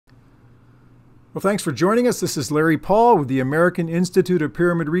Well, thanks for joining us. This is Larry Pahl with the American Institute of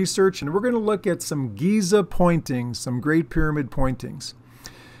Pyramid Research, and we're going to look at some Giza pointings, some Great Pyramid pointings.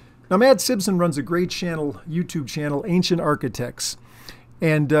 Now, Matt Simpson runs a great channel, YouTube channel, Ancient Architects,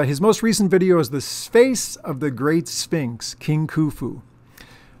 and his most recent video is the face of the Great Sphinx, King Khufu.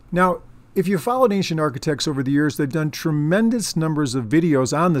 Now, if you've followed Ancient Architects over the years, they've done tremendous numbers of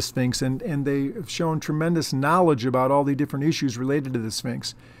videos on the Sphinx, and they've shown tremendous knowledge about all the different issues related to the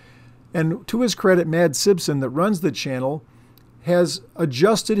Sphinx. And to his credit, Matt Simpson, that runs the channel, has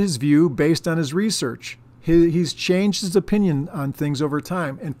adjusted his view based on his research. He's changed his opinion on things over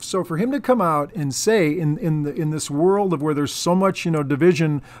time. And so for him to come out and say in this world of where there's so much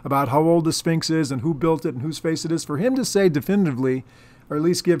division about how old the Sphinx is and who built it and whose face it is, for him to say definitively, or at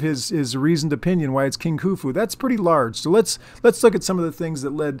least give his reasoned opinion why it's King Khufu, that's pretty large. So let's look at some of the things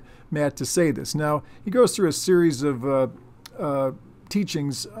that led Matt to say this. Now, he goes through a series of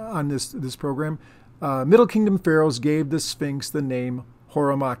teachings on this program. Middle Kingdom pharaohs gave the Sphinx the name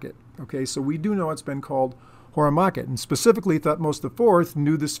Horemakhet. Okay, so we do know it's been called Horemakhet, and specifically Thutmose IV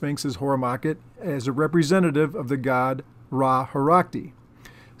knew the Sphinx as Horemakhet as a representative of the god Ra-Harakti.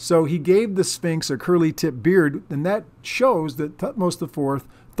 So he gave the Sphinx a curly-tipped beard, and that shows that Thutmose IV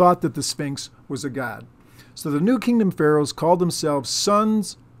thought that the Sphinx was a god. So the New Kingdom pharaohs called themselves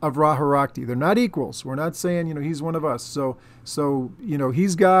sons of Ra-Harakti. They're not equals. We're not saying, he's one of us. So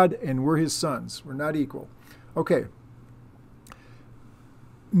he's God and we're his sons. We're not equal. Okay.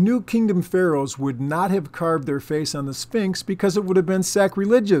 New Kingdom pharaohs would not have carved their face on the Sphinx because it would have been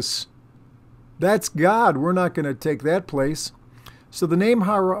sacrilegious. That's God. We're not going to take that place. So the name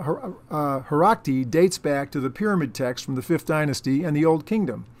Harakti dates back to the pyramid text from the 5th dynasty and the Old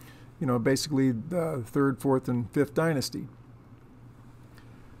Kingdom. Basically the 3rd, 4th, and 5th dynasty.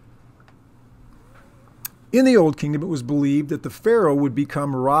 In the Old Kingdom, it was believed that the pharaoh would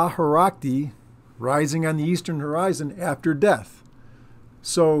become Ra-Harakti, rising on the eastern horizon after death.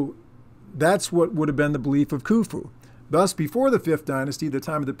 So that's what would have been the belief of Khufu. Thus, before the 5th dynasty, the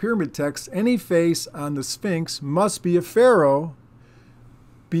time of the pyramid texts, any face on the Sphinx must be a pharaoh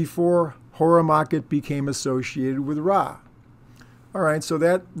before Horemakhet became associated with Ra. All right, so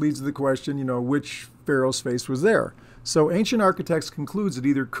that leads to the question, which pharaoh's face was there? So Ancient Architects concludes that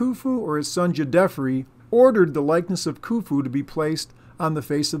either Khufu or his son Jadefri ordered the likeness of Khufu to be placed on the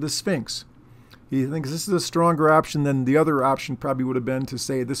face of the Sphinx. He thinks this is a stronger option than the other option probably would have been to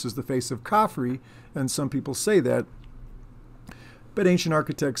say this is the face of Khafre, and some people say that. But Ancient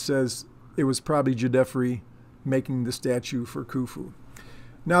Architects says it was probably Jadefri making the statue for Khufu.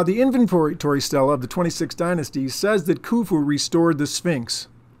 Now, the inventory stela of the 26th dynasty says that Khufu restored the Sphinx.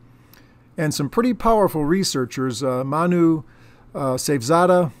 And some pretty powerful researchers, Manu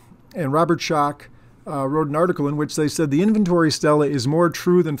Safzada and Robert Schock, wrote an article in which they said the inventory stela is more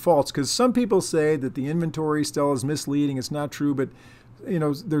true than false, because some people say that the inventory stela is misleading, it's not true, but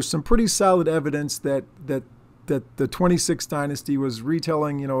there's some pretty solid evidence that the 26th dynasty was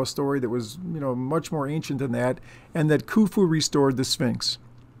retelling a story that was much more ancient than that, and that Khufu restored the Sphinx.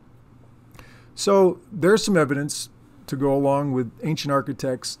 So there's some evidence to go along with Ancient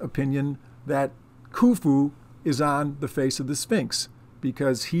Architects' opinion that Khufu is on the face of the Sphinx,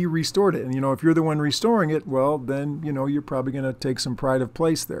 because he restored it. And, if you're the one restoring it, well, then, you're probably going to take some pride of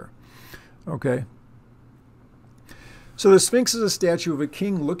place there. Okay. So the Sphinx is a statue of a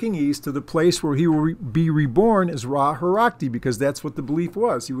king looking east to the place where he will be reborn as Ra-Harakti, because that's what the belief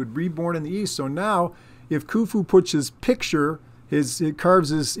was. He would be reborn in the east. So now, if Khufu puts his picture, it carves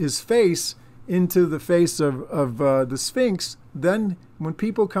his face into the face of the Sphinx, then when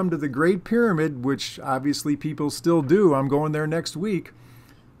people come to the Great Pyramid, which obviously people still do, I'm going there next week.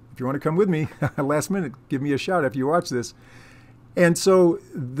 If you want to come with me, last minute, give me a shout if you watch this. And so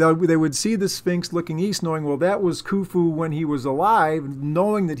they would see the Sphinx looking east, knowing, well, that was Khufu when he was alive,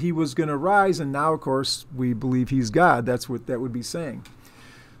 knowing that he was going to rise, and now, of course, we believe he's God. That's what that would be saying.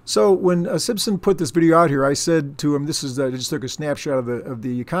 So when Simpson put this video out here, I said to him, I just took a snapshot of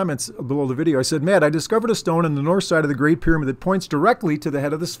the comments below the video. I said, Matt, I discovered a stone on the north side of the Great Pyramid that points directly to the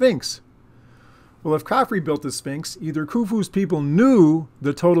head of the Sphinx. Well, if Khafre built the Sphinx, either Khufu's people knew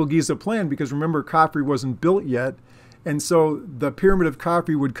the total Giza plan, because remember, Khafre wasn't built yet, and so the Pyramid of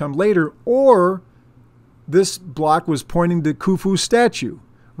Khafre would come later, or this block was pointing to Khufu's statue.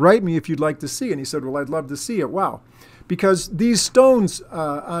 Write me if you'd like to see it. And he said, well, I'd love to see it. Wow. Because these stones,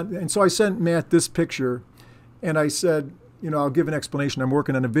 and so I sent Matt this picture, and I said, I'll give an explanation. I'm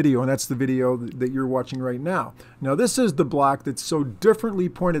working on a video, and that's the video that you're watching right now. Now, this is the block that's so differently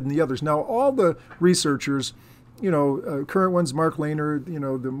pointed than the others. Now, all the researchers, current ones, Mark Lehner,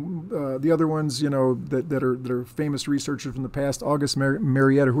 the other ones, that are famous researchers from the past, August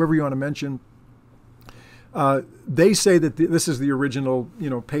Marietta, whoever you want to mention, They say that this is the original,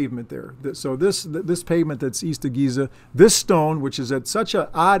 pavement there. So this pavement that's east of Giza, this stone, which is at such an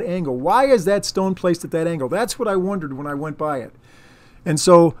odd angle, why is that stone placed at that angle? That's what I wondered when I went by it. And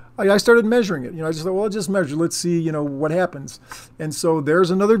so I started measuring it. I just thought, well, I'll just measure. Let's see, what happens. And so there's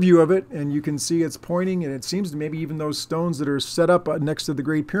another view of it, and you can see it's pointing, and it seems to maybe even those stones that are set up next to the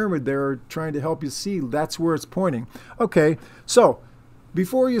Great Pyramid there are trying to help you see that's where it's pointing. Okay, so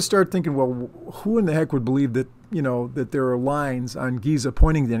before you start thinking, well, who in the heck would believe that, that there are lines on Giza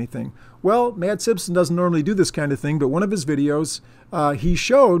pointing to anything? Well, Matt Simpson doesn't normally do this kind of thing, but one of his videos, he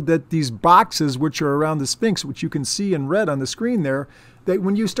showed that these boxes which are around the Sphinx, which you can see in red on the screen there, that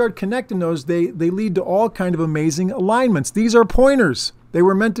when you start connecting those, they lead to all kind of amazing alignments. These are pointers. They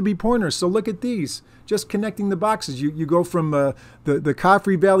were meant to be pointers. So look at these. Just connecting the boxes. You go from the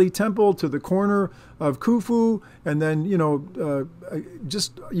Khafre Valley Temple to the corner of Khufu, and then, you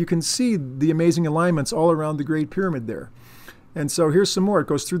can see the amazing alignments all around the Great Pyramid there. And so here's some more. It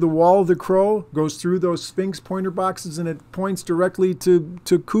goes through the wall of the crow, goes through those Sphinx pointer boxes, and it points directly to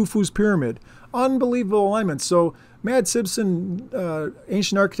Khufu's pyramid. Unbelievable alignment. So Matt Simpson,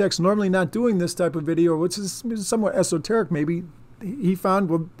 ancient architects normally not doing this type of video, which is somewhat esoteric maybe, he found,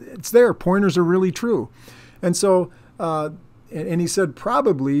 well, it's there. Pointers are really true. And so, and he said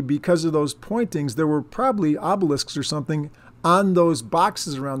probably because of those pointings, there were probably obelisks or something on those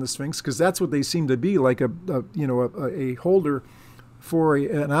boxes around the Sphinx, because that's what they seem to be, like a holder for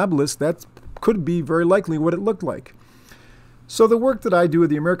an obelisk. That could be very likely what it looked like. So the work that I do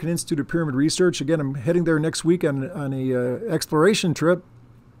at the American Institute of Pyramid Research, again, I'm heading there next week on a exploration trip,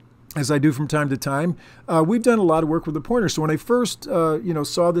 as I do from time to time. We've done a lot of work with the pointers. So when I first,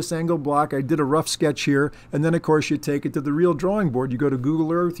 saw this angle block, I did a rough sketch here, and then of course you take it to the real drawing board. You go to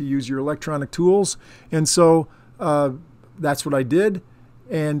Google Earth, you use your electronic tools, and so that's what I did.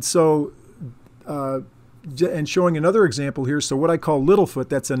 And so, and showing another example here, so what I call Littlefoot,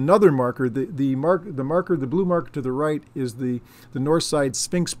 that's another marker. The blue marker to the right is the north side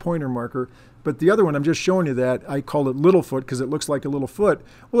Sphinx pointer marker. But the other one, I'm just showing you that, I call it Littlefoot because it looks like a little foot.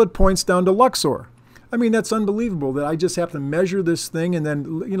 Well, it points down to Luxor. I mean, that's unbelievable that I just have to measure this thing and then,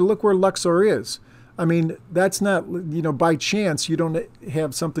 look where Luxor is. I mean, that's not, by chance, you don't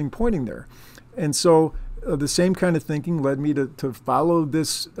have something pointing there. And so the same kind of thinking led me to follow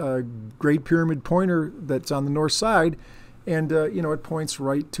this Great Pyramid pointer that's on the north side, and, it points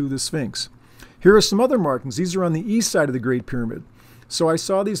right to the Sphinx. Here are some other markings. These are on the east side of the Great Pyramid. So I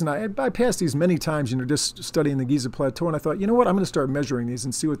saw these, and I passed these many times, just studying the Giza Plateau, and I thought, what, I'm going to start measuring these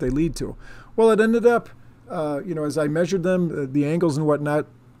and see what they lead to. Well, it ended up, as I measured them, the angles and whatnot,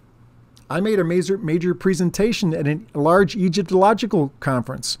 I made a major presentation at a large Egyptological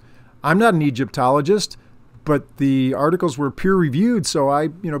conference. I'm not an Egyptologist, but the articles were peer-reviewed, so I,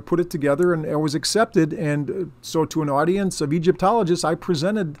 put it together, and it was accepted, and so to an audience of Egyptologists, I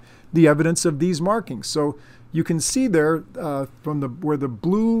presented the evidence of these markings. So you can see there from where the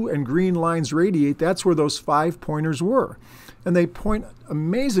blue and green lines radiate, that's where those 5 pointers were. And they point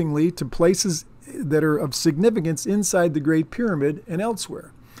amazingly to places that are of significance inside the Great Pyramid and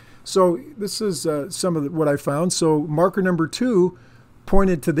elsewhere. So this is some of what I found. So marker number 2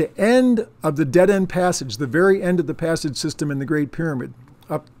 pointed to the end of the dead-end passage, the very end of the passage system in the Great Pyramid,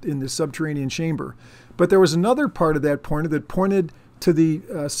 up in the subterranean chamber. But there was another part of that pointer that pointed to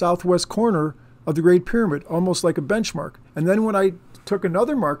the southwest corner of the Great Pyramid, almost like a benchmark. And then when I took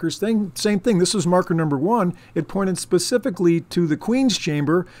another marker, same thing, this was marker number 1, it pointed specifically to the Queen's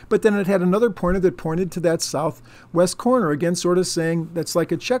Chamber, but then it had another pointer that pointed to that southwest corner, again sort of saying that's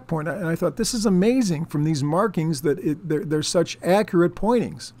like a checkpoint. And I thought, this is amazing from these markings that they're such accurate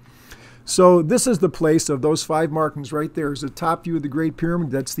pointings. So this is the place of those 5 markings right there. Is the top view of the Great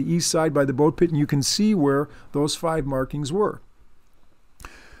Pyramid. That's the east side by the boat pit, and you can see where those 5 markings were.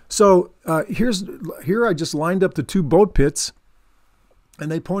 So here I just lined up the 2 boat pits, and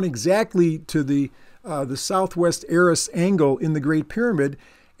they point exactly to the southwest Eris angle in the Great Pyramid.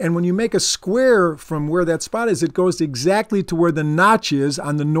 And when you make a square from where that spot is, it goes exactly to where the notch is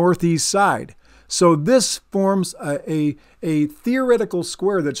on the northeast side. So this forms a theoretical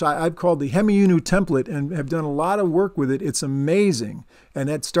square that I've called the Hemiunu template, and have done a lot of work with it. It's amazing. And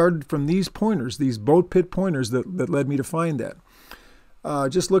that started from these pointers, these boat pit pointers that led me to find that.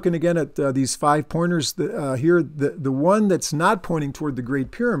 Just looking again at these 5 pointers here, the one that's not pointing toward the Great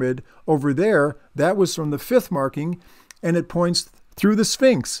Pyramid over there, that was from the 5th marking, and it points through the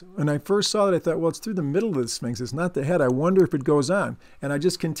Sphinx. When I first saw it, I thought, well, it's through the middle of the Sphinx. It's not the head. I wonder if it goes on. And I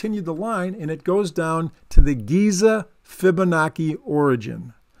just continued the line, and it goes down to the Giza Fibonacci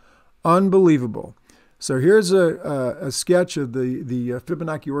origin. Unbelievable. So here's a sketch of the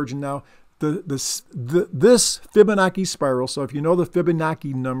Fibonacci origin now. this Fibonacci spiral, so if you know the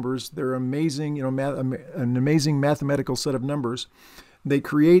Fibonacci numbers, they're amazing, an amazing mathematical set of numbers. They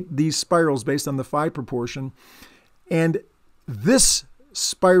create these spirals based on the phi proportion. And this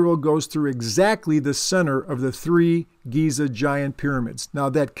spiral goes through exactly the center of the 3 Giza giant pyramids. Now,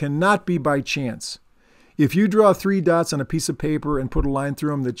 that cannot be by chance. If you draw 3 dots on a piece of paper and put a line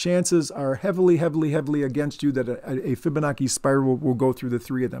through them, the chances are heavily, heavily, heavily against you that a Fibonacci spiral will go through the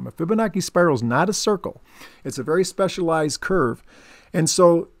 3 of them. A Fibonacci spiral is not a circle. It's a very specialized curve. And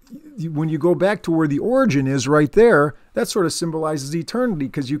so when you go back to where the origin is right there, that sort of symbolizes eternity,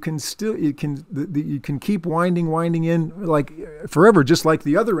 because you can keep winding in like forever, just like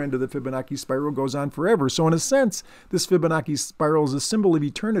the other end of the Fibonacci spiral goes on forever. So in a sense, this Fibonacci spiral is a symbol of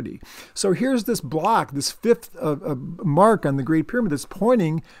eternity. So here's this block, this 5th mark on the Great Pyramid that's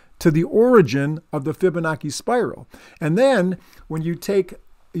pointing to the origin of the Fibonacci spiral. And then when you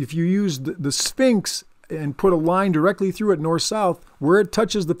if you use the Sphinx and put a line directly through it north-south, where it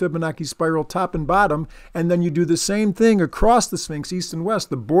touches the Fibonacci spiral top and bottom, and then you do the same thing across the Sphinx, east and west,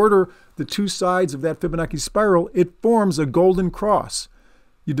 the border, the 2 sides of that Fibonacci spiral, it forms a golden cross.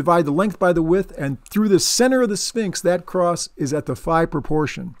 You divide the length by the width, and through the center of the Sphinx, that cross is at the phi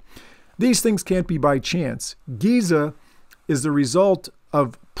proportion. These things can't be by chance. Giza is the result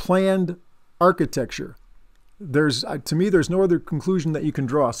of planned architecture. To me, there's no other conclusion that you can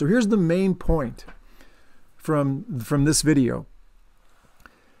draw. So here's the main point from this video.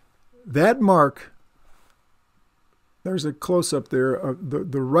 That mark, there's a close-up there,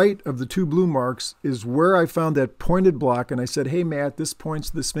 the right of the 2 blue marks is where I found that pointed block, and I said, hey Matt, this points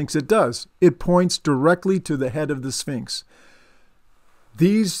to the Sphinx. It does. It points directly to the head of the Sphinx.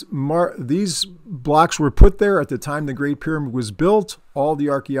 These blocks were put there at the time the Great Pyramid was built. All the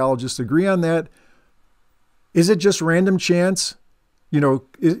archaeologists agree on that. Is it just random chance?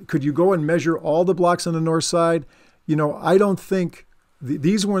 Could you go and measure all the blocks on the north side? I don't think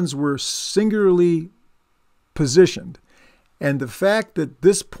these ones were singularly positioned. And the fact that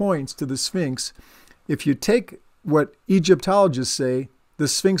this points to the Sphinx, if you take what Egyptologists say, the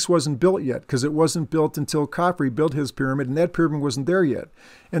Sphinx wasn't built yet, because it wasn't built until Khafre built his pyramid, and that pyramid wasn't there yet.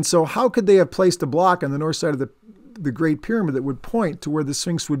 And so how could they have placed a block on the north side of the Great Pyramid that would point to where the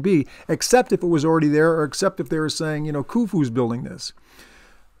Sphinx would be, except if it was already there, or except if they were saying, Khufu's building this.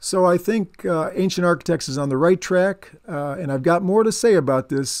 So I think Ancient Architects is on the right track, and I've got more to say about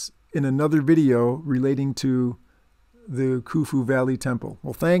this in another video relating to the Khufu Valley Temple.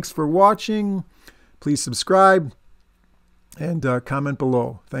 Well, thanks for watching. Please subscribe and comment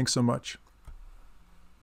below. Thanks so much.